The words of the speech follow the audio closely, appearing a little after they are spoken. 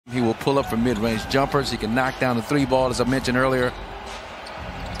pull up from mid-range jumpers. He can knock down the three ball, as I mentioned earlier.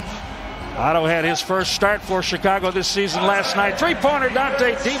 Otto had his first start for Chicago this season last night. Three-pointer,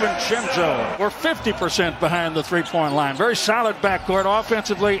 Dante DiVincenzo. We're 50% behind the three-point line. Very solid backcourt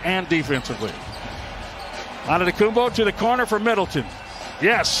offensively and defensively. Antetokounmpo to the corner for Middleton.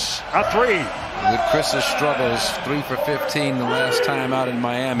 Yes, a three. With Chris's struggles, 3 for 15 the last time out in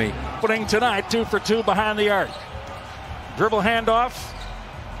Miami. Opening tonight, 2 for 2 behind the arc. Dribble handoff.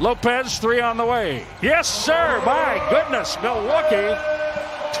 Lopez, three on the way. Yes, sir. My goodness, Milwaukee,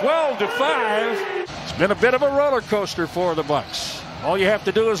 12-5. It's been a bit of a roller coaster for the Bucks. All you have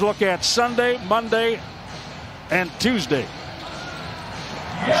to do is look at Sunday, Monday, and Tuesday.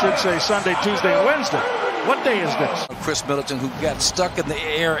 I should say Sunday, Tuesday, and Wednesday. What day is this? Chris Middleton, who got stuck in the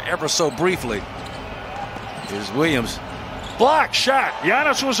air ever so briefly. Here's Williams. Block shot.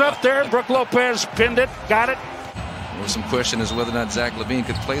 Giannis was up there. Brook Lopez pinned it. Got it. There was some question as to whether or not Zach LaVine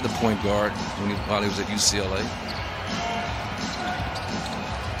could play the point guard while he was at UCLA.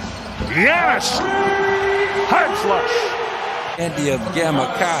 Giannis. Hard flush. Andy of Gamma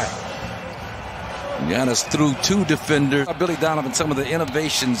Chi. Giannis threw 2 defenders. Billy Donovan, some of the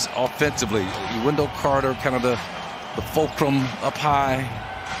innovations offensively. Wendell Carter, kind of the fulcrum up high.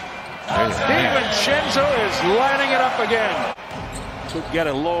 DiVincenzo is lining it up again. Could get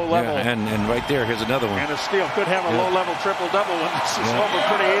a low level. Yeah, and right there, here's another one. And a steal. Could have a low level triple-double when this is over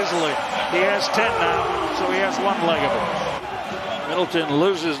pretty easily. He has 10 now, so he has one leg of it. Middleton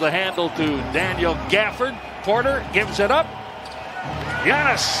loses the handle to Daniel Gafford. Porter gives it up.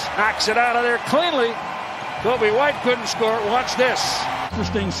 Giannis knocks it out of there cleanly. Kobe White couldn't score. Watch this.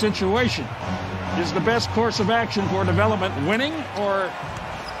 Interesting situation. Is the best course of action for development winning, or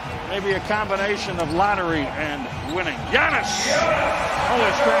maybe a combination of lottery and winning? Giannis!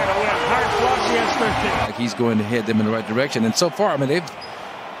 Always trying to win. Hard flush, he has 13. Like he's going to head them in the right direction. And so far, I mean,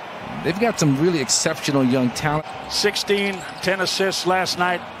 they've got some really exceptional young talent. 16, 10 assists last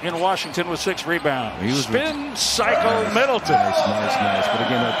night in Washington with 6 rebounds. Spin cycle Middleton. Nice. But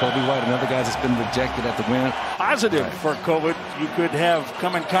again, Kobe White, another guy that's been rejected at the win. Positive for COVID. You could have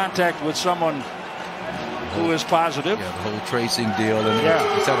come in contact with someone who is positive. Yeah, the whole tracing deal.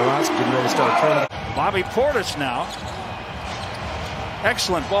 And Savalan's getting ready to start training. Bobby Portis now.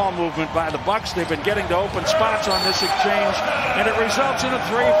 Excellent ball movement by the Bucks. They've been getting to open spots on this exchange, and it results in a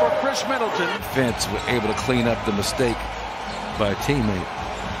three for Chris Middleton. Defense were able to clean up the mistake by a teammate.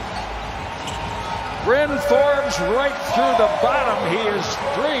 Bryn Forbes right through the bottom. He is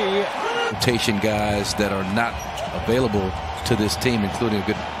 3. Rotation guys that are not available to this team, including a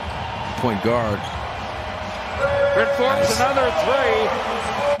good point guard. Bryn Forbes, another 3.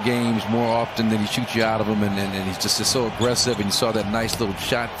 Games more often than he shoots you out of them, and he's just so aggressive, and you saw that nice little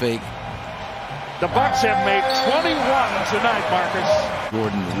shot fake. The Bucks have made 21 tonight, Marcus.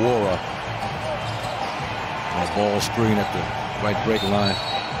 Jordan Nwora. A ball screen at the right break line.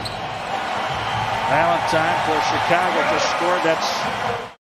 Valentine for Chicago just scored. That's